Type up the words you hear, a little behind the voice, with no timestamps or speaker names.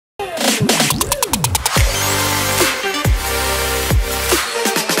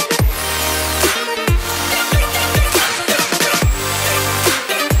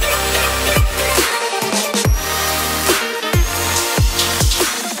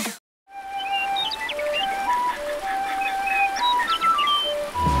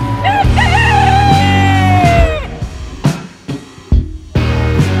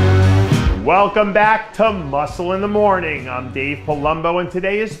Welcome back to Muscle in the Morning. I'm Dave Palumbo, and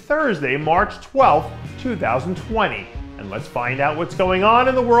today is Thursday, March 12th, 2020. And let's find out what's going on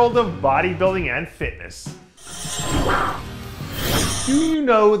in the world of bodybuilding and fitness. Do you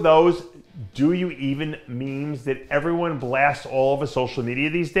know those "do you even" memes that everyone blasts all over social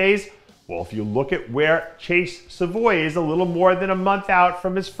media these days? Well, if you look at where Chase Savoie is a little more than a month out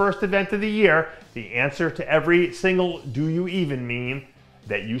from his first event of the year, the answer to every single "do you even" meme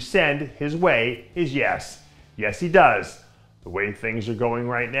that you send his way is yes. Yes, he does. The way things are going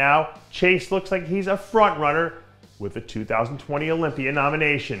right now, Chase looks like he's a front runner with the 2020 Olympia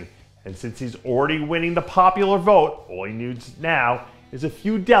nomination. And since he's already winning the popular vote, all he needs now is a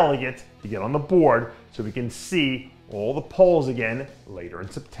few delegates to get on the board so we can see all the polls again later in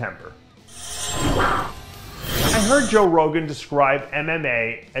September. I heard Joe Rogan describe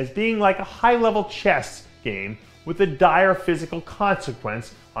MMA as being like a high-level chess game with a dire physical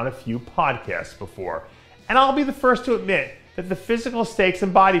consequence on a few podcasts before. And I'll be the first to admit that the physical stakes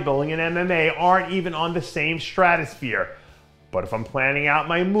in bodybuilding and MMA aren't even on the same stratosphere. But if I'm planning out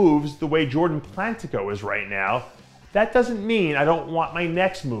my moves the way Jordan Plantiko is right now, that doesn't mean I don't want my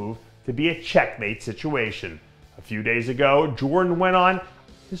next move to be a checkmate situation. A few days ago, Jordan went on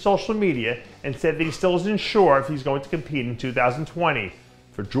his social media and said that he still isn't sure if he's going to compete in 2020.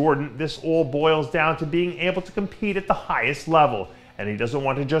 For Jordan, this all boils down to being able to compete at the highest level, and he doesn't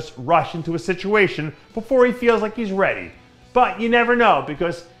want to just rush into a situation before he feels like he's ready. But you never know,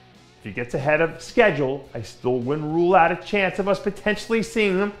 because if he gets ahead of schedule, I still wouldn't rule out a chance of us potentially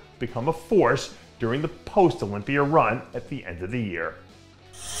seeing him become a force during the post-Olympia run at the end of the year.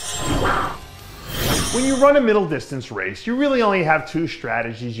 When you run a middle distance race, you really only have two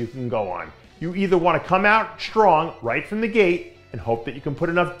strategies you can go on. You either want to come out strong right from the gate and hope that you can put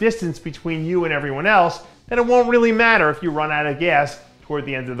enough distance between you and everyone else that it won't really matter if you run out of gas toward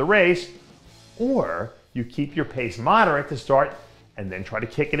the end of the race, or you keep your pace moderate to start and then try to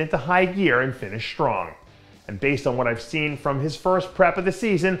kick it into high gear and finish strong. And based on what I've seen from his first prep of the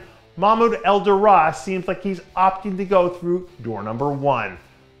season, Mahmoud Al Durrah seems like he's opting to go through door number one.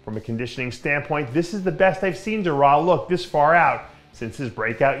 From a conditioning standpoint, this is the best I've seen Durrah look this far out since his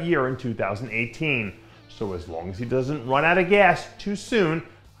breakout year in 2018. So as long as he doesn't run out of gas too soon,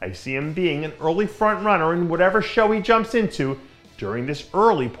 I see him being an early front runner in whatever show he jumps into during this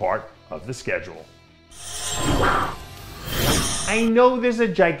early part of the schedule. I know there's a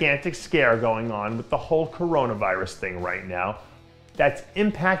gigantic scare going on with the whole coronavirus thing right now that's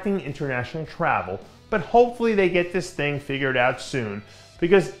impacting international travel, but hopefully they get this thing figured out soon,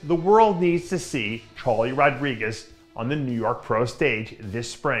 because the world needs to see Charly Rodriguez on the New York Pro stage this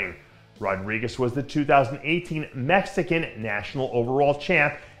spring. Rodriguez was the 2018 Mexican national overall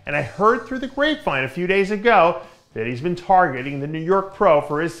champ, and I heard through the grapevine a few days ago that he's been targeting the New York Pro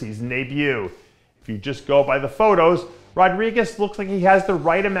for his season debut. If you just go by the photos, Rodriguez looks like he has the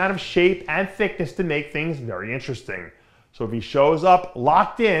right amount of shape and thickness to make things very interesting. So if he shows up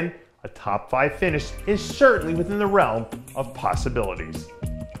locked in, a top 5 finish is certainly within the realm of possibilities.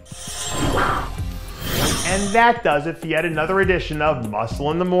 And that does it for yet another edition of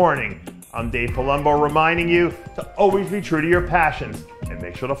Muscle in the Morning. I'm Dave Palumbo, reminding you to always be true to your passions, and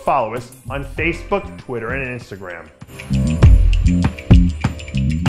make sure to follow us on Facebook, Twitter, and Instagram.